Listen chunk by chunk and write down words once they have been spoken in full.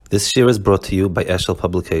This year is brought to you by Eshel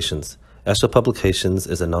Publications. Eshel Publications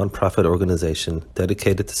is a non-profit organization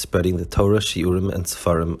dedicated to spreading the Torah, Shiurim, and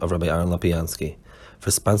Sefarim of Rabbi Aaron Lopiansky. For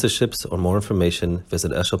sponsorships or more information,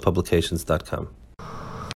 visit eshelpublications.com.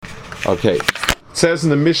 Okay. It says in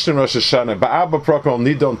the Mishnah Rosh Hashana, Ba'aba Prokol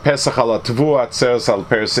Nidon Pesach ala Tvua Atzeres al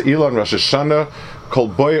Peres Elon Rosh Hashana Kol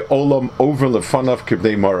Boy Olam Over Lefanav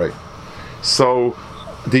Kibnei Morei. So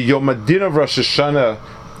the Yom Adin of Rosh Hashana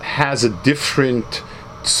has a different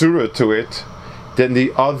tzura to it than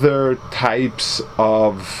the other types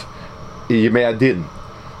of Yemei Adin.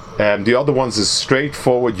 The other ones is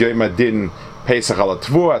straightforward Yom Adin Pesach ala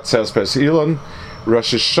Tvua Atzeres Peres Elon,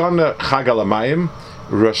 Rosh Hashana Chag ala Mayim,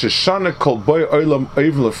 Rosh Hashana Kol Boy Olam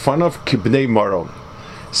Over Lefanav Kibnei Moron.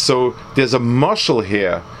 So there's a mashal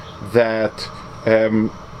here that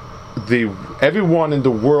everyone in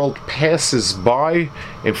the world passes by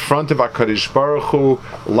in front of HaKadosh Baruch Hu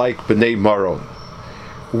like Bnei Moron,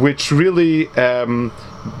 which really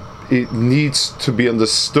it needs to be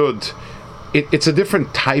understood. It's a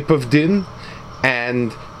different type of din,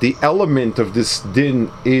 and the element of this din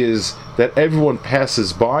is that everyone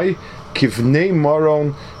passes by. Kivnei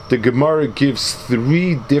Moron, the Gemara gives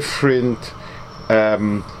three different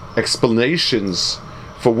explanations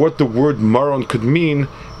for what the word Moron could mean,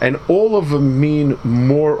 and all of them mean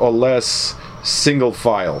more or less single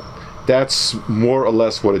file. That's more or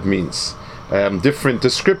less what it means. Different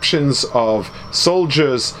descriptions of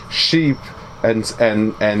soldiers, sheep, and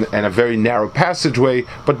a very narrow passageway,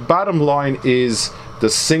 but bottom line is the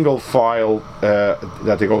single file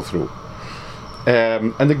that they go through.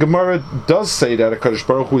 And the Gemara does say that HaKadosh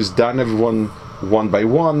Baruch Hu has done everyone one by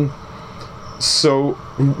one. So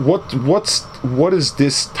what is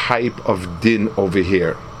this type of din over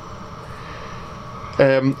here?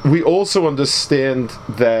 We also understand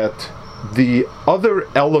that the other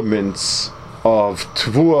elements of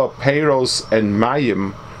Tvua, Peiros, and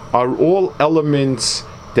Mayim are all elements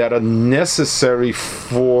that are necessary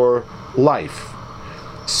for life.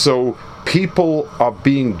 So people are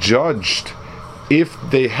being judged if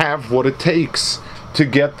they have what it takes to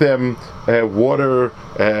get them water,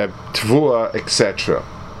 Tvua, etc.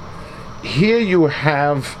 Here you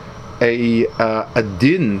have a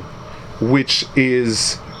din, which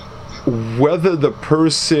is whether the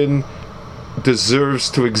person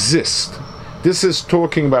deserves to exist. This is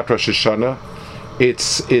talking about Rosh Hashana.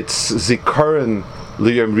 It's Zikaron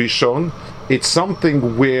Liyom Rishon. It's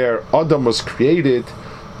something where Adam was created,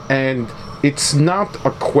 and it's not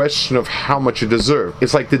a question of how much you deserve.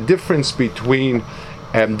 It's like the difference between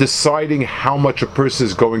deciding how much a person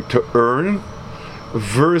is going to earn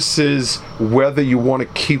versus whether you want to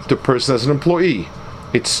keep the person as an employee.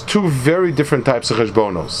 It's two very different types of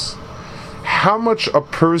cheshbonos. How much a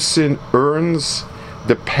person earns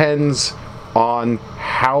depends on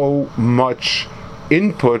how much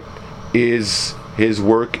input is his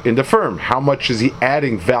work in the firm. How much is he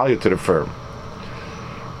adding value to the firm?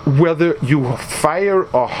 Whether you fire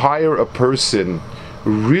or hire a person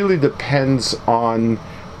really depends on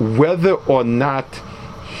whether or not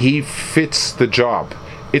he fits the job.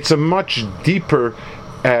 It's a much deeper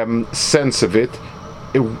sense of it.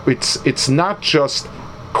 It's not just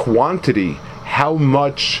quantity. How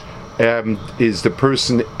much is the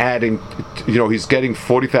person adding? He's getting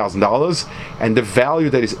 $40,000, and the value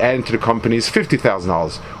that he's adding to the company is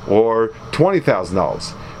 $50,000 or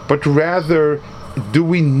 $20,000. But rather, do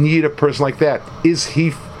we need a person like that? Is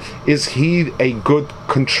he a good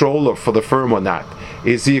controller for the firm or not?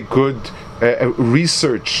 Is he a good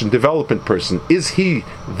research and development person? Is he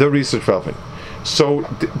the research development? So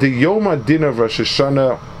the Yom Adin of Rosh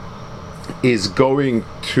Hashanah is going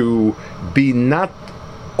to be not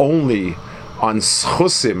only on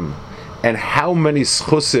schusim and how many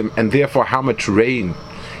schusim and therefore how much rain.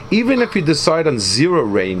 Even if you decide on zero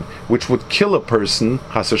rain, which would kill a person,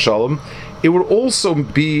 chas v'shalom, it would also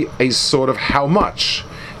be a sort of how much.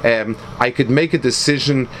 I could make a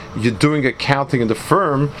decision. You're doing accounting in the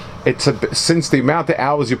firm. Since the amount of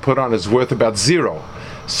hours you put on is worth about zero.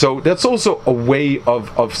 So that's also a way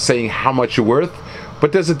of saying how much you're worth.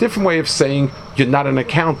 But there's a different way of saying you're not an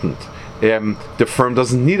accountant. The firm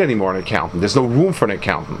doesn't need any more an accountant. There's no room for an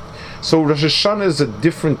accountant. So Rosh Hashanah is a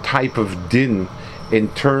different type of din in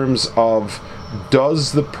terms of,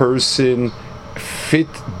 does the person fit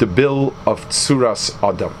the bill of Tzuras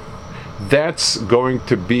Adam? That's going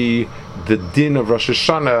to be the din of Rosh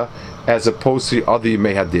Hashanah as opposed to the other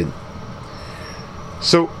Yemei Hadin.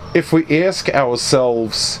 So if we ask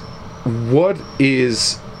ourselves, what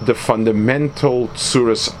is the fundamental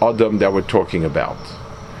Tzuras Adam that we're talking about?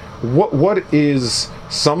 What is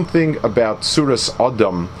something about Tzuras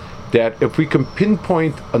Adam that if we can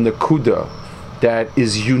pinpoint a Nakuda that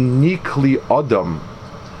is uniquely Adam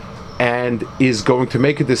and is going to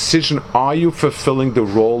make a decision, are you fulfilling the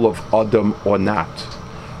role of Adam or not?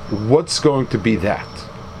 What's going to be that?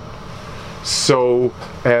 So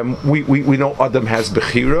we know Adam has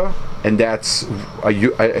Bechira, and that's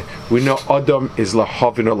we know Adam is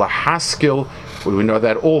Lahavin or Lahaskil. We know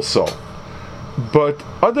that also. But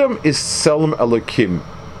Adam is Selim Elokim.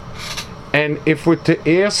 And if we're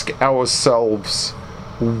to ask ourselves,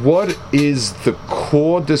 what is the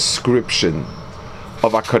core description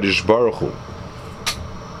of HaKadosh Baruch Hu?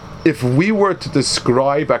 If we were to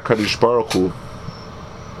describe HaKadosh Baruch Hu,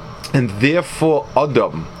 and therefore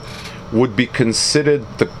Adam would be considered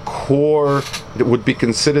the core, would be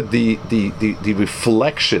considered the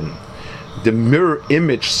reflection, the mirror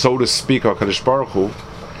image, so to speak, of HaKadosh Baruch Hu,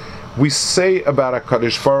 we say about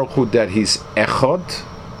HaKadosh Baruch Hu that he's Echad,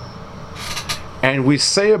 and we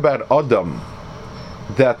say about Adam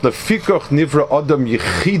that Lefikoch Nivra Adam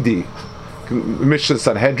Yechidi, Mishnah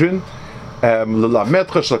Sanhedrin, L'lamed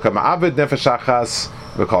Chosh L'kam Aved Nefesh Achas,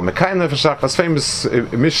 L'kal Mekayim Nefesh Achas, famous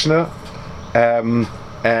Mishnah,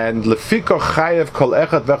 and Lefikoch Chayev Kol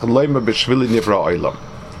Echad Vechad Loima B'Shvili Nivra Olam.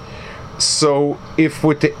 So, if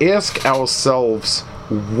we're to ask ourselves,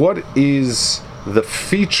 what is the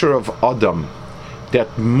feature of Adam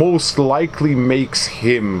that most likely makes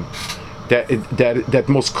him, that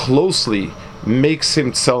most closely makes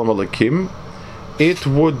him Tzelem Elokim, it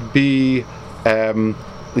would be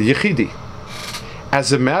Yechidi.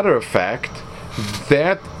 As a matter of fact,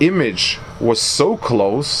 that image was so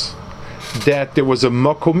close that there was a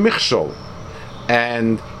Makom Michshol,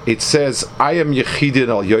 and it says, I am Yechidin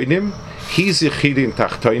al Yoinim, he's Yechidin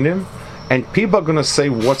Tachtoinim, and people are going to say,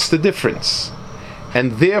 what's the difference?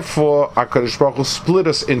 And therefore, HaKadosh Baruch Hu split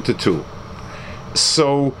us into two.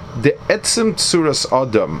 So, the Etzem Tzuras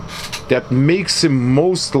Adam that makes him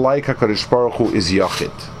most like HaKadosh Baruch Hu is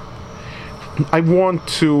Yachid. I want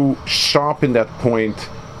to sharpen that point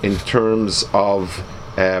in terms of,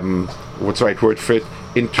 what's the right word for it?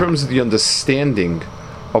 In terms of the understanding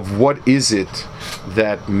of what is it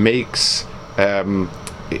that makes him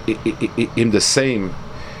the same.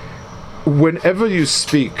 Whenever you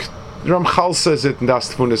speak, Ramchal says it in Das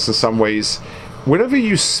Tfunis in some ways, whenever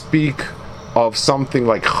you speak of something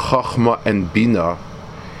like Chachma and Bina,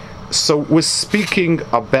 so we're speaking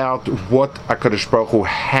about what HaKadosh Baruch Hu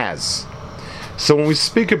has. So when we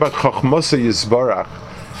speak about Chachmasa Yisbarach,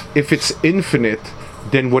 if it's infinite,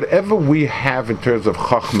 then whatever we have in terms of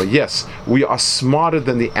Chachma, yes, we are smarter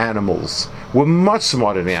than the animals. We're much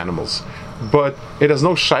smarter than the animals. But it has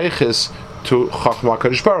no shaykhis to Chachma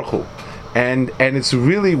HaKadosh Baruch Hu. And it's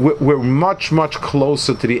really, we're much, much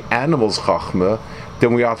closer to the animals' Chachma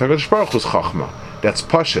than we are to HaKadosh Baruch Hu's Chachma. That's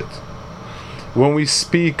Pashit. When we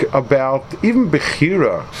speak about even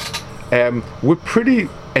Bechira, we're pretty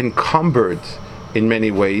encumbered in many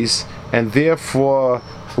ways, and therefore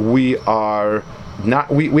we are not,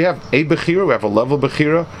 we have a Bechira, we have a level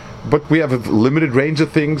Bechira, but we have a limited range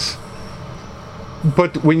of things.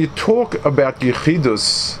 But when you talk about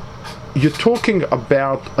Yechidus, you're talking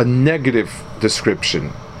about a negative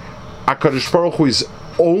description. HaKadosh Baruch Hu is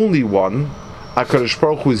only one. HaKadosh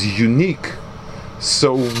Baruch Hu is unique.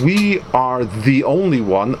 So we are the only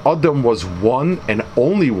one. Adam was one and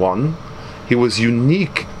only one. He was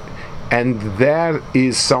unique. And that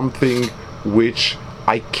is something which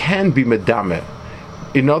I can be medame.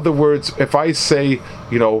 In other words, if I say,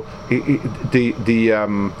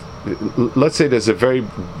 let's say there's a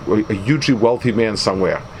hugely wealthy man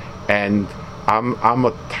somewhere, and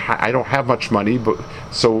I don't have much money, but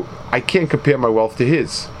so I can't compare my wealth to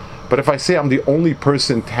his. But if I say I'm the only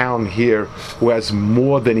person in town here who has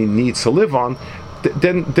more than he needs to live on,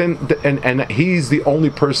 and he's the only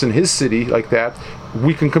person in his city like that,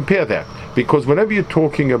 we can compare that. Because whenever you're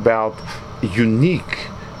talking about unique,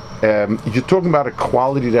 you're talking about a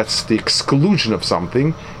quality that's the exclusion of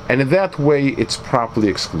something, and in that way it's properly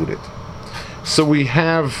excluded. So we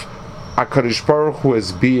have HaKadosh Baruch Hu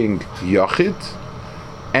as being Yachid,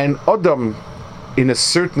 and Adam, in a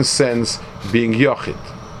certain sense, being Yachid.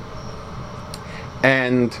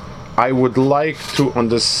 And I would like to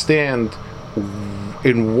understand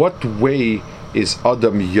in what way is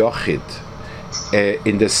Adam Yachid,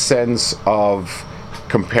 in the sense of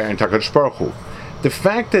comparing to HaKadosh Baruch Hu. The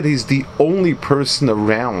fact that he's the only person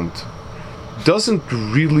around doesn't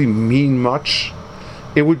really mean much.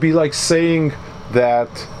 It would be like saying that,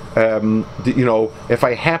 if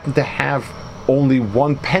I happen to have only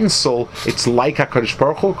one pencil, it's like HaKadosh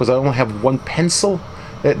Baruch Hu because I only have one pencil.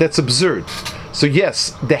 That's absurd. So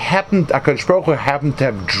yes, HaKadosh Baruch Hu happened to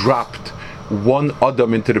have dropped one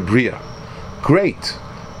Adam into the Bria. Great,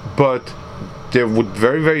 but there would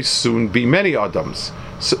very, very soon be many Adams.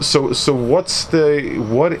 So what's the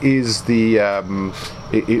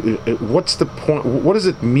point? What does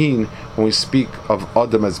it mean when we speak of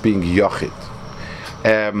Adam as being Yachid?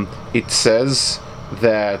 It says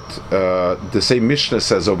that the same Mishnah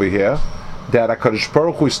says over here that HaKadosh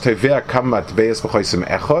Baruch Hu is Tevea Kamat Beis B'Chosim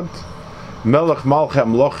Echad, Melech Malchei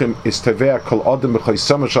Amlochim is Tevea Kol Adam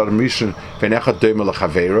B'Chosim Shalom Rishon V'Nechad Doimeh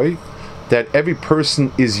L'Chaveroi, that every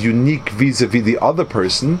person is unique vis-a-vis the other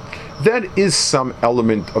person. That is some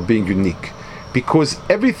element of being unique, because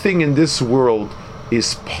everything in this world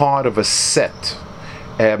is part of a set.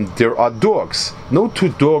 There are dogs. No two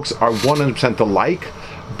dogs are 100% alike,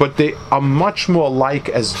 but they are much more alike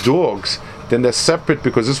as dogs than they're separate,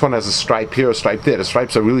 because this one has a stripe here, a stripe there. The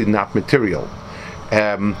stripes are really not material.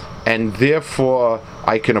 And therefore,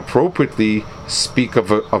 I can appropriately speak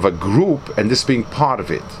of a group, and this being part of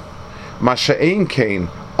it. Masha'ein Kain,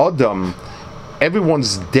 Adam,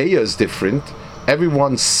 everyone's daya is different,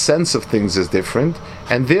 everyone's sense of things is different,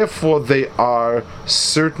 and therefore they are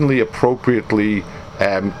certainly appropriately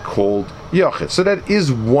called Yachid. So that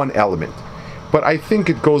is one element. But I think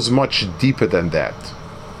it goes much deeper than that.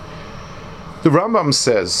 The Rambam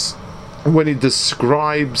says, when he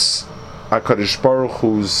describes HaKadosh Baruch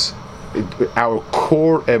Hu's, our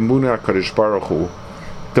core emunah HaKadosh Baruch Hu,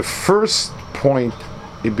 the first point,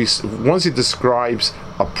 once he describes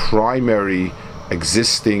a primary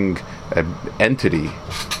existing entity,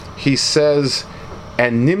 he says,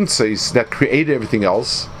 and Nimtzais, that created everything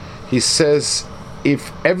else, he says,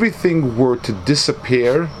 if everything were to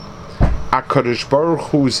disappear, HaKadosh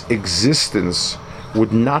Baruch Hu's existence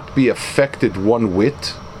would not be affected one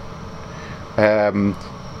whit.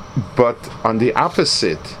 But on the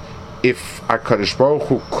opposite, if HaKadosh Baruch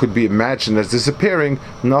Hu could be imagined as disappearing,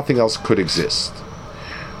 nothing else could exist.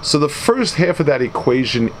 So the first half of that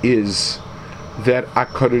equation is that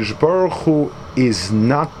HaKadosh Baruch Hu is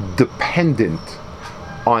not dependent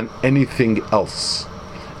on anything else.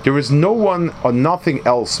 There is no one or nothing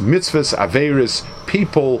else, mitzvahs, averis,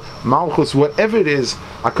 people, malchus, whatever it is,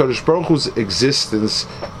 HaKadosh Baruch Hu's existence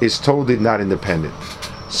is totally not independent.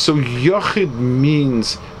 So Yachid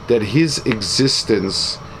means that his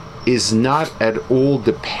existence is not at all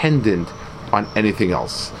dependent on anything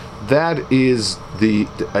else. That is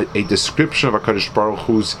a description of HaKadosh Baruch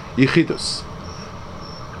Hu's Yichidus.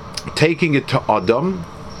 Taking it to Adam,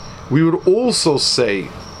 we would also say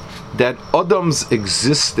that Adam's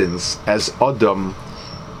existence as Adam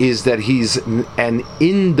is that he's an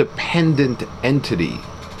independent entity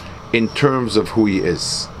in terms of who he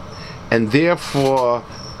is. And therefore,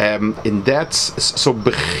 so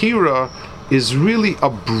Bechira is really a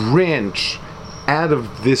branch out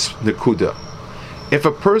of this Nekuda. If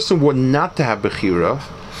a person were not to have Bechira,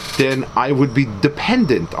 then I would be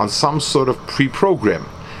dependent on some sort of pre-program.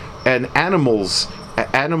 And animals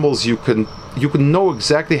you can know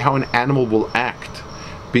exactly how an animal will act,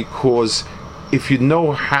 because if you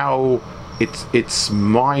know how its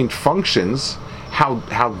mind functions,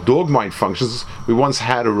 how dog mind functions. We once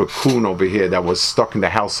had a raccoon over here that was stuck in the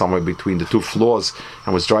house somewhere between the two floors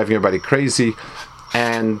and was driving everybody crazy,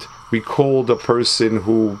 and we called a person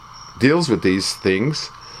who deals with these things,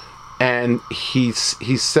 and he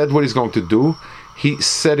said what he's going to do. He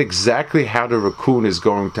said exactly how the raccoon is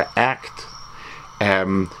going to act,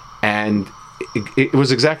 and it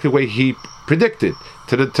was exactly the way he predicted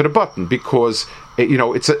to the button, because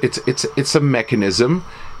it's a mechanism,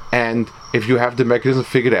 and if you have the mechanism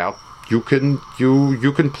figured out, you can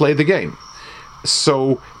play the game.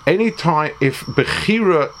 So anytime, if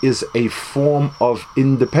Bechira is a form of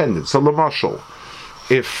independence, so Lamashal,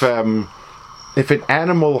 if an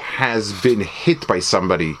animal has been hit by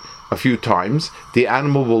somebody a few times, the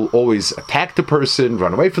animal will always attack the person,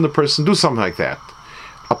 run away from the person, do something like that.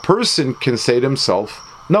 A person can say to himself,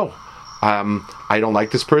 no, I don't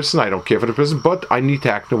like this person, I don't care for the person, but I need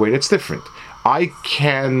to act in a way that's different. I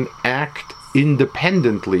can act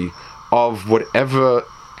independently of whatever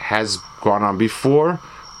has gone on before,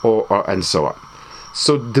 or and so on.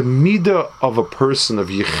 So the midah of a person, of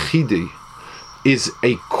Yechidi, is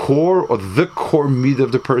a core, or the core midah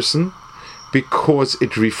of the person, because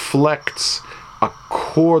it reflects a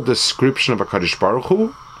core description of HaKadosh Baruch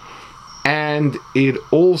Hu, and it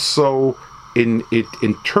also it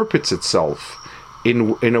interprets itself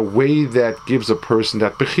in a way that gives a person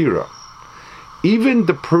that bechira. Even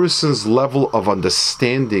the person's level of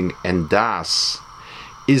understanding and das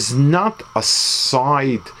is not a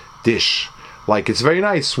side dish. Like, it's very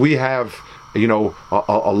nice. We have,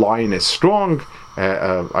 a lion is strong,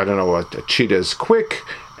 a cheetah is quick,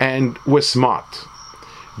 and we're smart.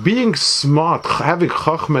 Being smart, having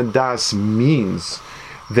Chachma and Das, means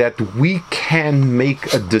that we can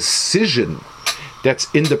make a decision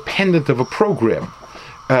that's independent of a program.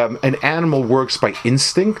 An animal works by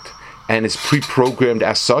instinct and is pre-programmed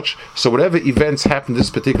as such. So whatever events happen to this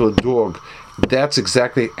particular dog, that's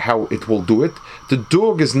exactly how it will do it. The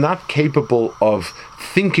dog is not capable of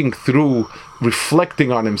thinking through,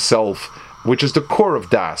 reflecting on himself, which is the core of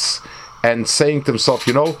Das, and saying to himself,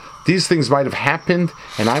 these things might have happened,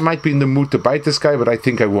 and I might be in the mood to bite this guy, but I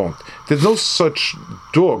think I won't. There's no such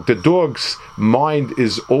dog. The dog's mind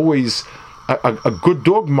is always, a good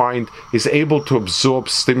dog mind is able to absorb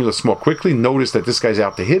stimulus more quickly, notice that this guy's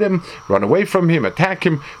out to hit him, run away from him, attack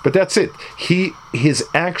him, but that's it. His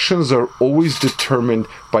actions are always determined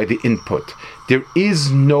by the input. There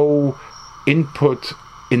is no input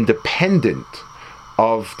independent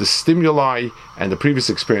of the stimuli and the previous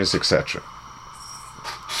experience, etc.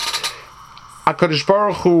 HaKadosh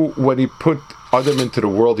Baruch Hu, when he put Adam into the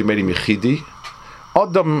world, he made him Yechidi.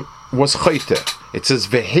 Adam was Chayte. It says,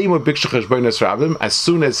 as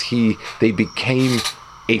soon as they became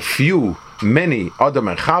a few, many, Adam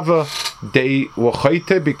and Chava, they were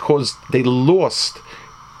Chayte because they lost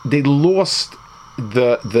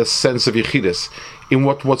the sense of Yechidus. In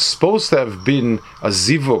what was supposed to have been a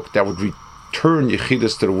zivuk that would return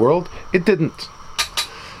Yechidus to the world, it didn't.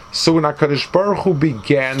 So when HaKadosh Baruch Hu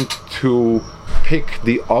began to pick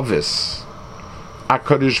the Avis,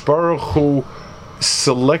 HaKadosh Baruch Hu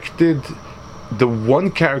selected the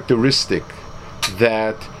one characteristic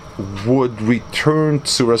that would return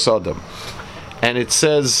Tzuras Adam. And it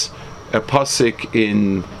says, a pasuk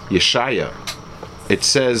in Yeshaya, it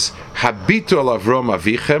says, Habitu al Avram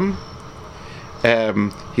Avichem.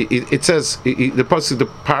 It says, the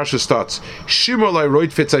parasha starts,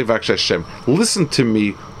 listen to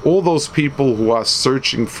me, all those people who are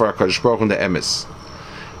searching for HaKadosh Baruch Hu and the emes.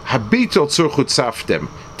 Habitu tzurchut saftem.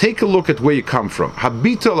 Take a look at where you come from.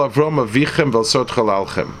 Habitu al Avram Avichem vel sot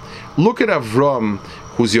chalalchem. Look at Avram,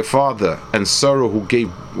 who's your father, and Sarah, who gave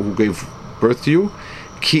birth to you.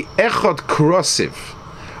 Ki echad krosiv.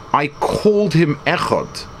 I called him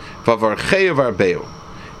Echad. Vavarchei varbeu.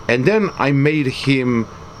 And then I made him,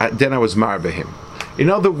 then I was married by him. In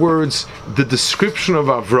other words, the description of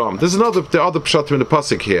Avram, there's the other pshatim in the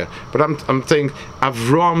pasuk here, but I'm saying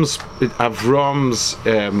Avram's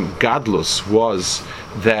gadlus was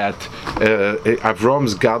that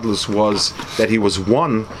he was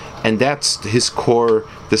one, and that's his core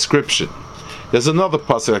description. There's another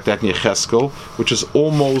pasuk like that in Yecheskel, which is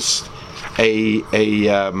almost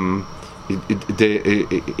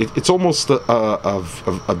it's almost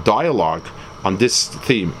a dialogue on this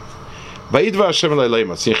theme. Ben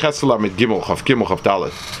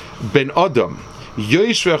Adam,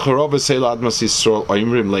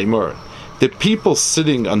 the people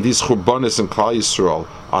sitting on these churbanis in Klal Yisrael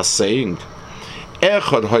are saying,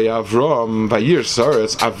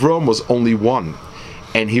 Avram was only one,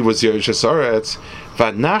 and he was Yerush Haaretz.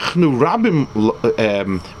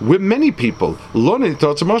 We're many people.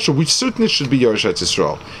 We certainly should be Yerush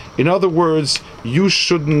Yisrael. In other words, you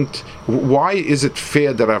shouldn't. Why is it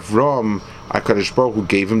fair that Avram, HaKadosh Baruch Hu,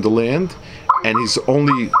 gave him the land, and he's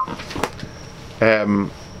only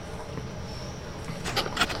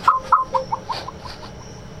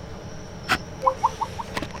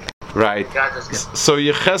right? So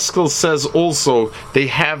Yecheskel says also they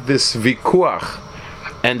have this vikuach.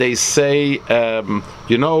 And they say,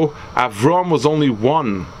 Avram was only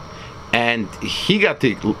one, and he got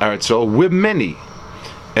the Eretz Yisrael. We're many.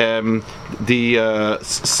 Some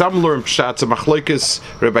learn pshat, machlokes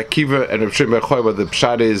Rebbe Akiva and Reb Shimon bar Yochai. The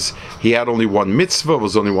pshat is he had only one mitzvah,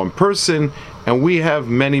 was only one person, and we have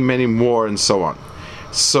many, many more, and so on.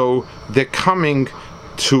 So they're coming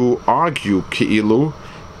to argue Ki'ilu,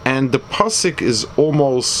 and the pasuk is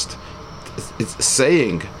almost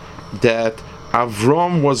saying that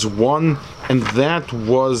Avram was one, and that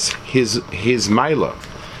was his Maila.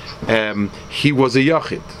 He was a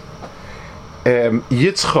Yachid.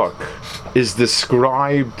 Yitzchak is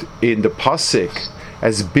described in the pasuk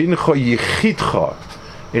as Bincha Yichidcha.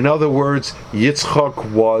 In other words,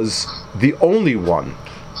 Yitzchak was the only one.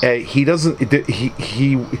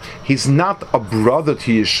 He's not a brother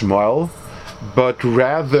to Yishmael, but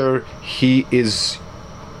rather he is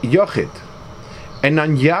Yachid. And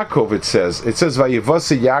on Yaakov it says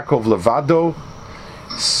Vayivase Yaakov Levado.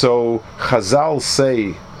 So Chazal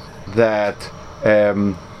say that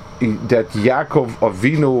that Yaakov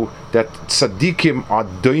Avinu, that tzaddikim are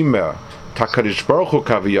doimer HaKadosh Baruch Hu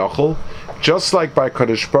kaviyachol, just like by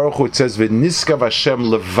HaKadosh Baruch Hu it says V'niskav Hashem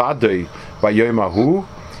Levadoi V'yomahu.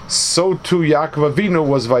 so too Yaakov Avinu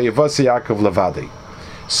was Vayivasi Yaakov Levadi.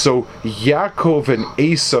 So Yaakov and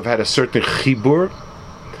Esav had a certain chibur,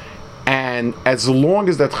 and as long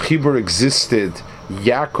as that chibur existed,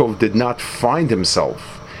 Yaakov did not find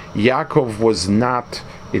himself. Yaakov was not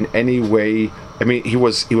in any way, I mean, he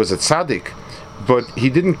was a tzaddik, but he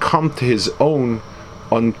didn't come to his own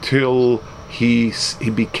until he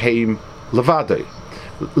became Levadi.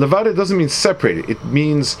 Levadi doesn't mean separated; it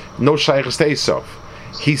means no shaychus to Esav.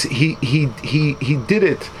 He did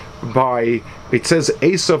it by, it says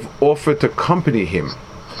Esav offered to accompany him,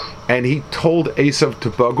 and he told Esav to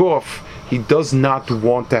bug off. He does not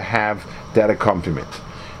want to have that accompaniment.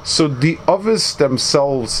 So the others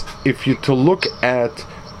themselves, if you to look at,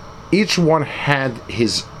 each one had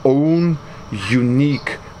his own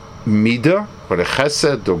unique midah, or a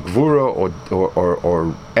chesed, or gvura, or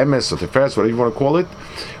emes, or tiferes, whatever you want to call it.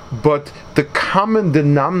 But the common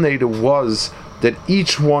denominator was that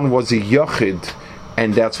each one was a yachid,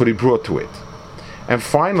 and that's what he brought to it. And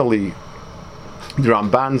finally, the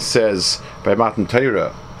Ramban says by Matan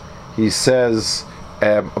Torah, he says,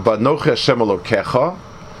 "Banochi Hashem Elokecha,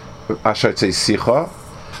 Asher Tzeissicha."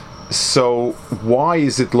 So why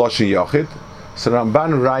is it Lashon Yachid? So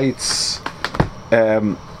Ramban writes,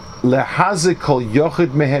 "Lehazik kol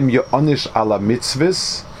Yachid mehem ye'onish ala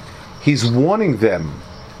mitzvahs." He's warning them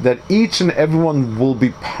that each and everyone will be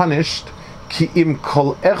punished. Ki im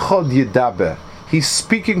kol echad yedaber. He's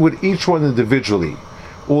speaking with each one individually.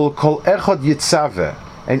 Ul kol echad yitzaveh,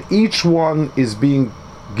 and each one is being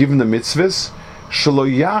given the mitzvahs. Shelo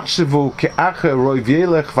yachshavu ke'acher rov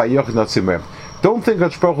yelech vayachid natzimem. Don't think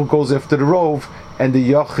that Baruch Hu goes after the rov and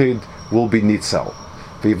the yachid will be nitzal.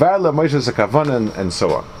 V'yivar Moshe zakavanan, and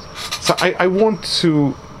so on. So I want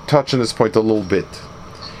to touch on this point a little bit.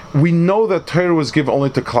 We know that Torah was given only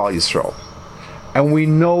to Klal Yisrael, and we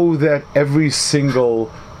know that every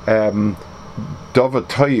single Davar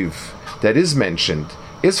Toiv that is mentioned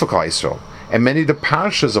is for Klal Yisrael. And many of the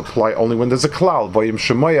parshas apply only when there's a klal. Vayim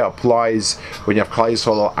Shemaya applies when you have Klal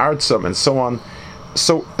Yisrael or Artzam and so on.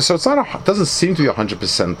 So it's not doesn't seem to be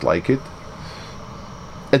 100% like it.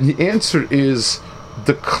 And the answer is,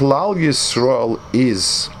 the Klal Yisrael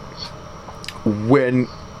is when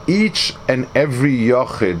each and every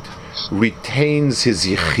yachid retains his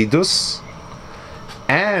yichidus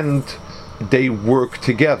and they work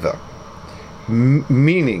together.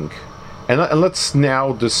 Meaning, and let's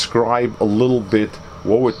now describe a little bit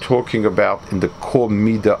what we're talking about in the core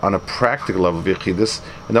midah on a practical level of yichidus,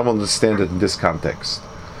 and then we'll understand it in this context.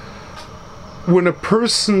 When a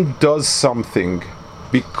person does something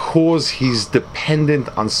because he's dependent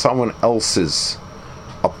on someone else's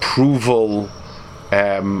approval,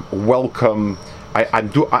 welcome,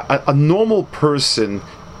 a normal person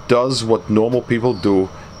does what normal people do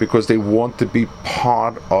because they want to be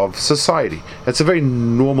part of society. It's a very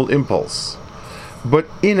normal impulse. But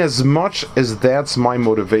in as much as that's my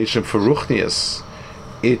motivation for Ruchnius,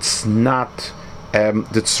 it's not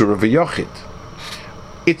the Tzura V'Yachid.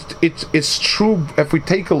 It's true if we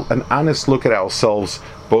take an honest look at ourselves,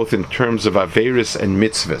 both in terms of Averis and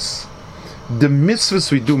Mitzvahs. The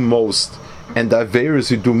Mitzvahs we do most and the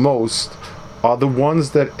Averis we do most are the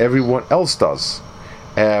ones that everyone else does.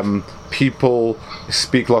 People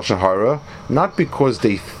speak Lashon Hara not because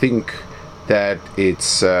they think that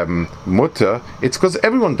it's mutter, it's because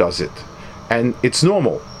everyone does it and it's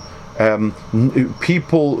normal.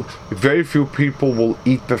 People, very few people will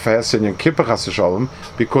eat befes and Yom Kippur Chas v'Shalom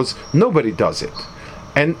because nobody does it,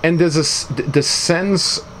 and there's the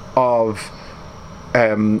sense of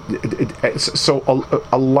so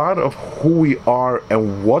a lot of who we are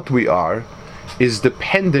and what we are is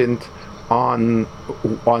dependent on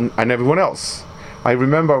everyone else. I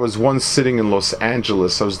remember I was once sitting in Los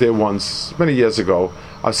Angeles. I was there once many years ago.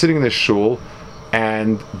 I was sitting in a shul,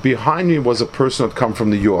 and behind me was a person who had come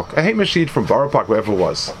from New York, a Hamashid from Borough Park, wherever it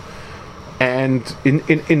was. And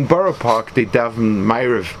in Borough Park, they daven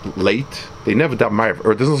Ma'ariv late. They never daven Ma'ariv,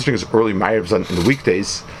 or there's no such thing as early Ma'arivs in the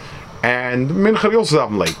weekdays. And Mincha they also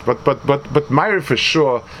daven late, but Ma'ariv for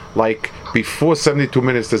sure, like before 72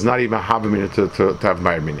 minutes, there's not even a half a minute to have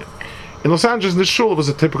Ma'ariv minyan. In Los Angeles, in the shul, it was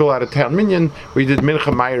a typical out-of-town minyan where you did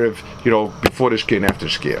Mincha Ma'ariv, before the Shkia and after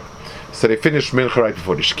the Shkia. So they finished Mincha right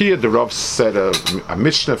before the Shkia. The Rav said a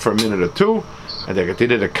Mishnah for a minute or two, and they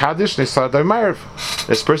did a Kaddish, and they started their Ma'ariv.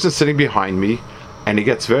 This person sitting behind me, and he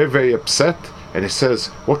gets very, very upset, and he says,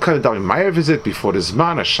 "What kind of David Ma'ariv is it? Before this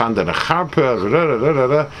man, a Shanda and a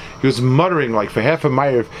Charpa." He was muttering, like for half a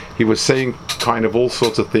Ma'ariv, he was saying kind of all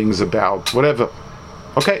sorts of things about whatever.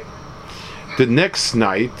 Okay. The next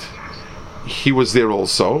night, he was there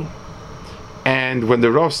also, and when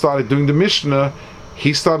the Rav started doing the Mishnah,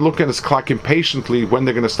 he started looking at his clock impatiently when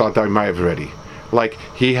they're going to start Daimayev already. Like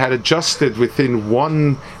he had adjusted within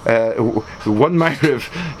one Ma'ariv,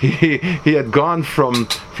 he had gone from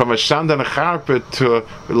a Shanda and a Charpet to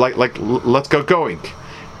like let's get going.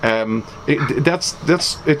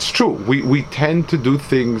 It's true. We tend to do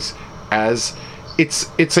things as it's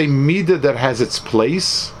a midah that has its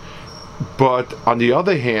place, but on the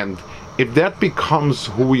other hand, if that becomes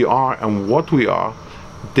who we are and what we are,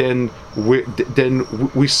 then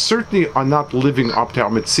we certainly are not living up to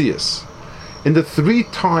our mitzias. In the 3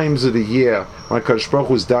 times of the year when HaKadosh Baruch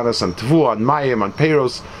Hu is done us on Tvua, on Mayim, on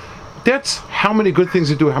Peiros, that's how many good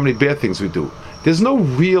things we do, how many bad things we do. There's no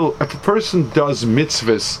real, if a person does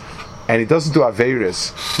mitzvahs and he doesn't do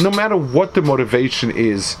averis, no matter what the motivation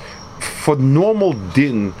is, for normal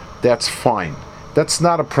din, that's fine. That's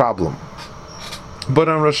not a problem. But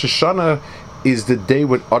on Rosh Hashana is the day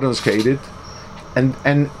when Adam is created, and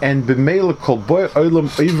b'meila kol boy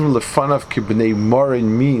olam even lefanav kibnei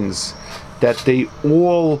morin means that they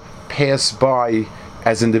all pass by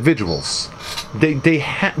as individuals. The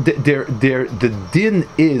din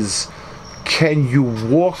is, can you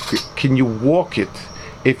walk it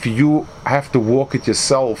if you have to walk it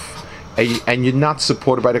yourself and you're not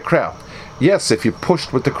supported by the crowd? Yes, if you're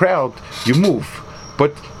pushed with the crowd, you move,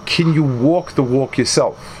 but can you walk the walk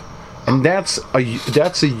yourself? And that's a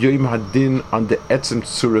Yom Hadin on the Etzem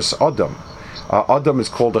Tzuras Adam. Adam is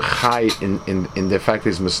called a Chai in the fact that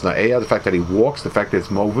he's Misna'eh, the fact that he walks, the fact that it's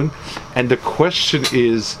moving. And the question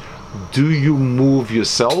is, do you move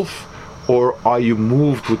yourself, or are you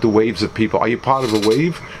moved with the waves of people? Are you part of a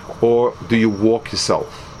wave, or do you walk yourself?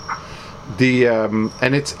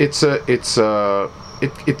 And it's a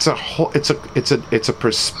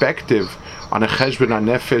perspective on a cheshbon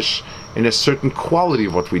nefesh in a certain quality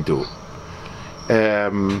of what we do.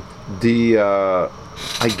 I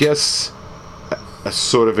guess a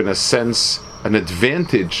sort of, in a sense, an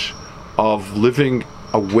advantage of living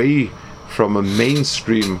away from a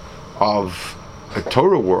mainstream of a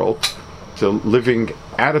Torah world to living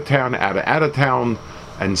out of town,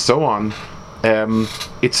 and so on.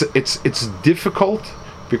 It's difficult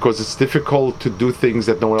because it's difficult to do things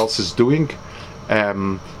that no one else is doing.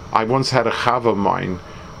 I once had a chav of mine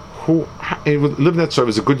who lived in that sort of,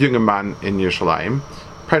 was a good young man in Yerushalayim.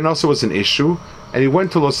 Parnasa was an issue, and he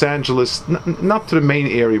went to Los Angeles, not to the main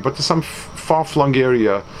area, but to some far-flung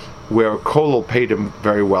area where Kolel paid him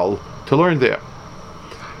very well to learn there.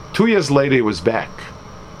 2 years later, he was back.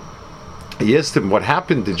 He asked him, what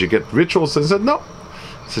happened? Did you get rituals? And he said, no.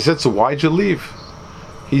 So he said, so why'd you leave?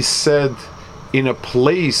 He said, in a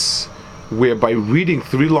place where by reading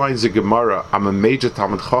 3 lines of Gemara, I'm a major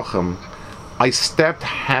Talmud Chacham, I stopped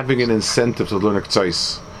having an incentive to learn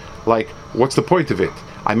Aktsais. Like, what's the point of it?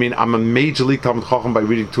 I mean, I'm a major league Talmud Chacham by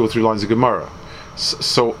reading 2 or 3 lines of Gemara.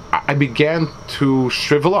 So I began to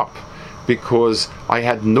shrivel up because I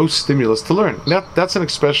had no stimulus to learn. That's an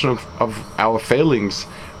expression of our failings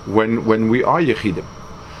when we are Yechidim.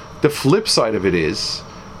 The flip side of it is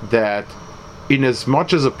that in as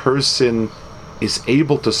much as a person is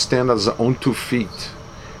able to stand on his own 2 feet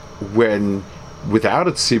when without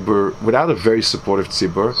a tzibur, without a very supportive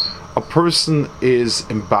tzibur, a person is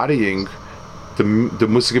embodying the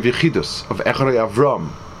musig of Yechidus, of Echarei Avram,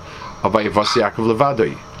 of Ayavas Yaakov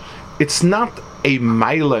Levadoi. It's not a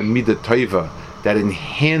Maila Midah Tova that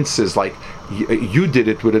enhances, like you did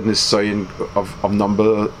it with a Nisayan of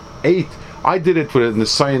number 8. I did it with a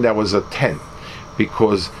Nisayan that was a 10,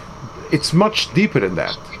 because it's much deeper than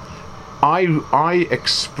that. I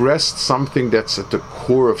expressed something that's at the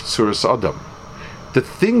core of Tzuras Adam. The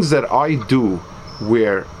things that I do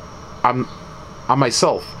where I'm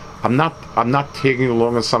myself, I'm not tagging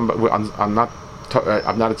along on somebody. I'm not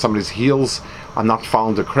at somebody's heels. I'm not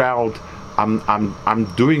following the crowd. I'm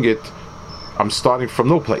doing it. I'm starting from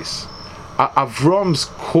no place. Avram's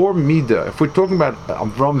core midah. If we're talking about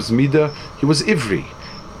Avram's midah, he was Ivri.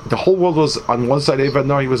 The whole world was on one side.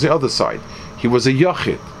 No, he was the other side. He was a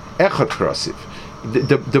yachid, echad krasiv.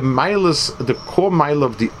 The milas, the core mile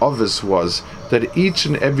of the others was that each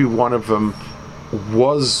and every one of them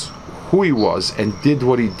was who he was and did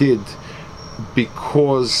what he did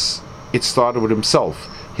because it started with himself,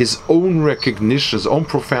 his own recognition, his own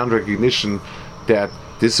profound recognition that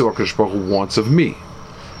this is what HaKadosh Baruch Hu wants of me.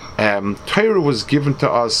 Torah was given to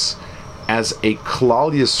us as a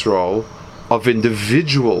Klal Yisrael of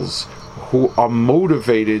individuals who are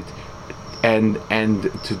motivated and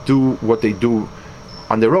to do what they do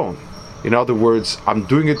on their own. In other words, I'm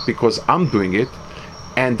doing it because I'm doing it,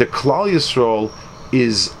 and the Klal Yisrael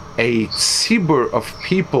is a tzibur of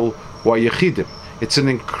people who are yechidim. It's an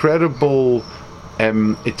incredible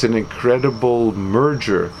it's an incredible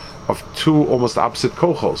merger of two almost opposite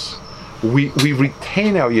kochos. We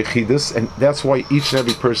retain our yechidus, and that's why each and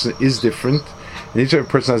every person is different, and each and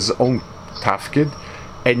every person has his own tafkid,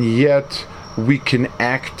 and yet we can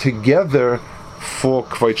act together for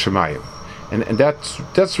Kvod Shemayim. And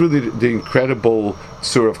that's really the incredible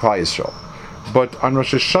surah of Klal Yisrael. But on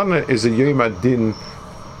Rosh Hashana is a Yom Adin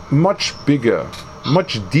much bigger,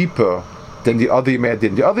 much deeper than the other Yom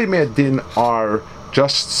Adin. The other Yom Adin are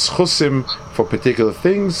just schusim for particular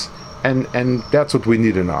things, and that's what we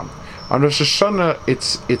need it on. On Rosh Hashana,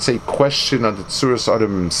 it's a question on the Tzuras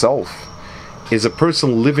Adam himself. Is a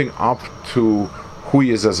person living up to who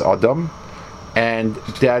he is as Adam, and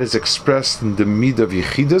that is expressed in the mid of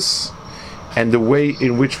Yechidus, and the way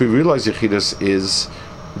in which we realize Yechidus is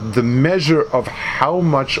the measure of how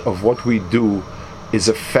much of what we do is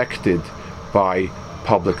affected by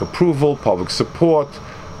public approval, public support,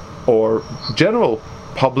 or general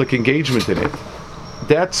public engagement in it.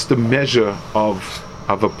 That's the measure of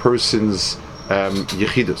a person's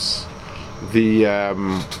Yechidus. The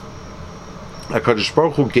HaKadosh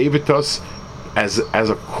Baruch Hu gave it to us as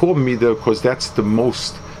a core midah, because that's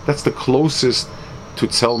the closest to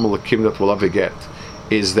Tzelem Elokim that we'll ever get,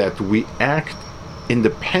 is that we act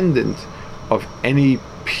independent of any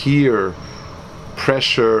peer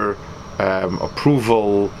pressure,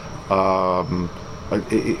 approval,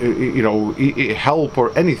 help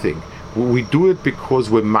or anything. We do it because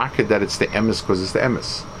we're maked that it's the emes, because it's the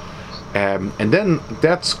emes. And then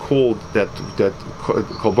that's called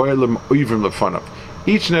kol bo'elim oivrim lefanav.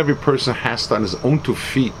 Each and every person has to, on his own 2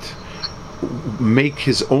 feet, make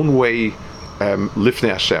his own way lifnei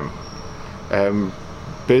Hashem.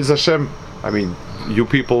 Be'ez Hashem, I mean, you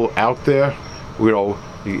people out there,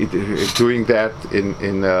 doing that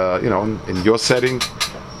in your setting,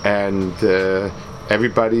 and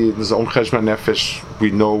everybody in his own cheshbon nefesh, we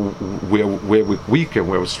know where we're weak and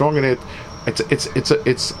where we're strong in it.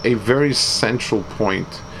 It's a very central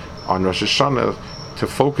point on Rosh Hashanah to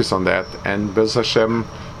focus on that, and Be'ez Hashem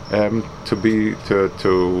to be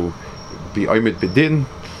oimid bedin,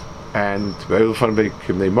 and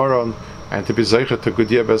and to be zeicher to good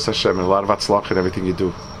year Be'ez Hashem, and a lot of atzlach in everything you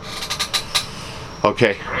do.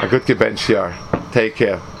 Okay, a good gebench here. Take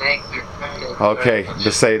care. Thank you. Okay,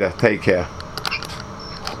 Beseda, take care.